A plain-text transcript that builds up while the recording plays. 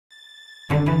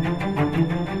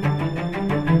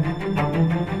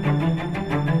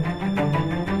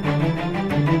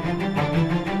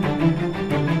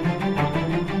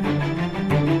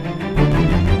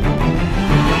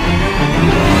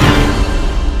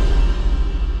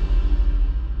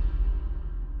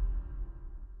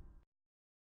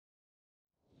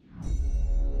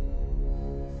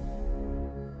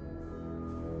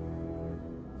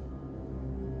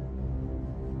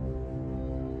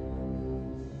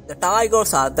The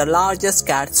tigers are the largest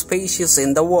cat species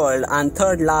in the world and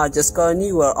third largest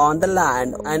carnivore on the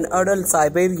land. An adult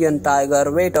Siberian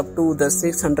tiger weighs up to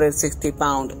 660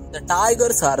 pounds. The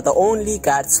tigers are the only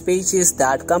cat species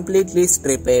that completely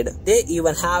striped. They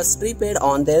even have striped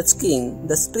on their skin.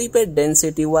 The striped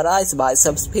density varies by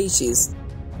subspecies.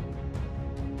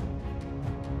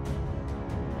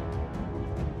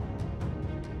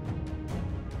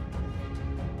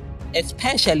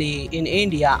 Especially in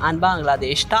India and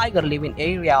Bangladesh, tigers live in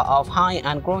areas of high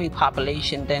and growing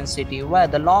population density where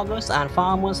the loggers and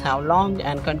farmers have long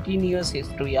and continuous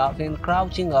history of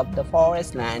encroaching of the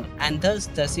forest land and thus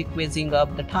the sequencing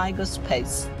of the tiger's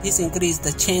space. This increases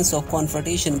the chance of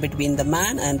confrontation between the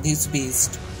man and this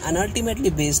beast, and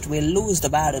ultimately beast will lose the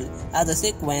battle. As a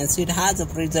sequence, it has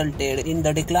resulted in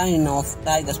the decline of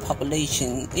tigers'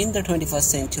 population in the 21st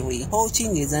century.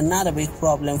 Poaching is another big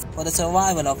problem for the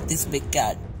survival of this big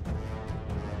cat.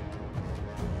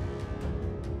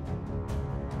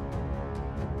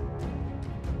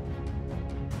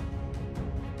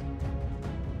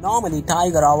 Normally,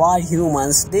 tigers avoid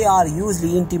humans. They are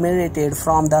usually intimidated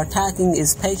from the attacking,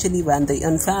 especially when they are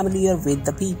unfamiliar with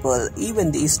the people.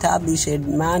 Even the established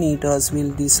man-eaters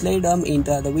will slide them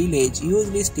into the village,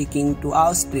 usually sticking to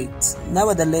outskirts.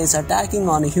 Nevertheless, attacking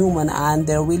on a human and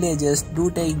their villages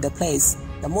do take the place.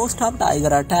 The most of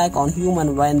tigers attack on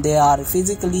humans when they are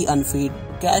physically unfit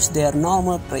to catch their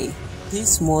normal prey.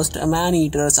 These most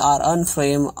man-eaters are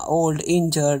infirm, old,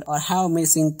 injured, or have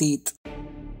missing teeth.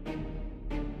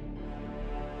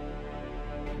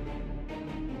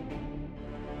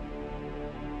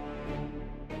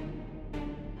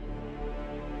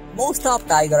 Most of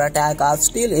tiger attacks are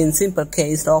still in simple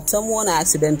case of someone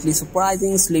accidentally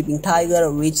surprising sleeping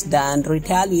tiger which then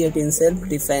retaliate in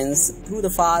self-defense through the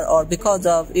fire or because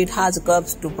of it has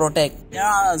cubs to protect. There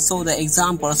are also the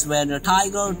examples where the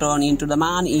tiger turn into the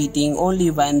man eating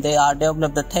only when they are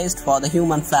developed the taste for the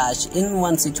human flesh. In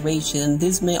one situation,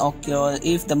 this may occur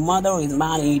if the mother is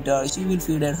man-eater, she will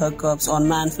feed her cubs on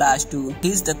man flesh too.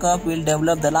 Thus the cub will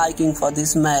develop the liking for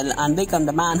this smell and become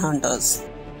the man hunters.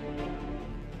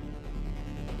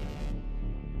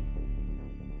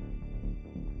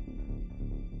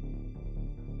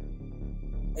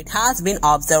 It has been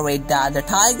observed that the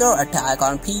tiger attack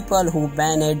on people who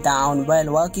bend down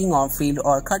while working on field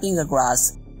or cutting the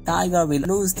grass. Tiger will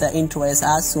lose the interest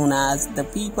as soon as the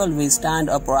people will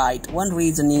stand upright. One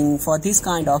reasoning for this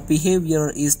kind of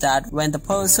behavior is that when the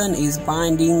person is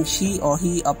binding, she or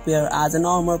he appear as a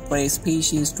normal prey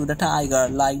species to the tiger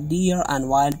like deer and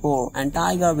wild boar, and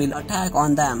tiger will attack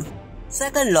on them.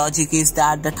 Second logic is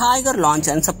that the tiger launch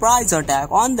a surprise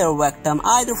attack on their victim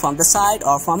either from the side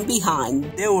or from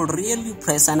behind. They would really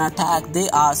press an attack they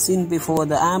are seen before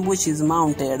the ambush is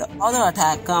mounted. Other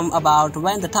attacks come about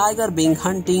when the tiger being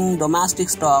hunting domestic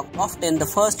stock. Often the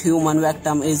first human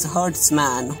victim is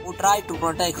herdsman who try to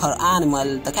protect her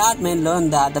animal. The cat may learn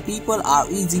that the people are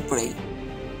easy prey.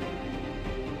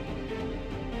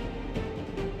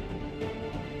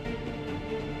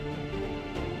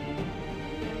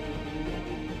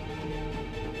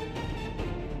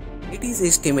 It is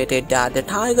estimated that the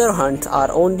tiger hunts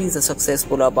are only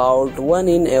successful about 1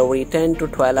 in every 10 to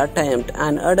 12 attempts.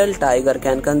 An adult tiger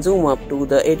can consume up to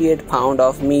 88 pounds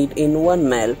of meat in one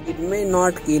meal. It may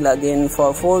not kill again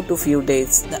for 4 to few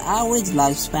days. The average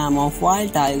lifespan of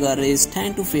wild tiger is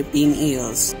 10 to 15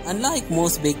 years. Unlike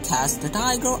most big cats, the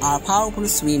tiger are powerful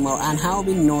swimmers and have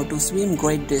been known to swim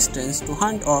great distance to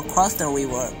hunt or cross the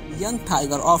river. Young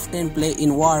tiger often play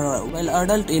in water, while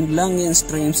adults in long in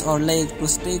streams or lakes to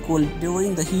stay cool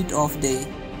during the heat of day.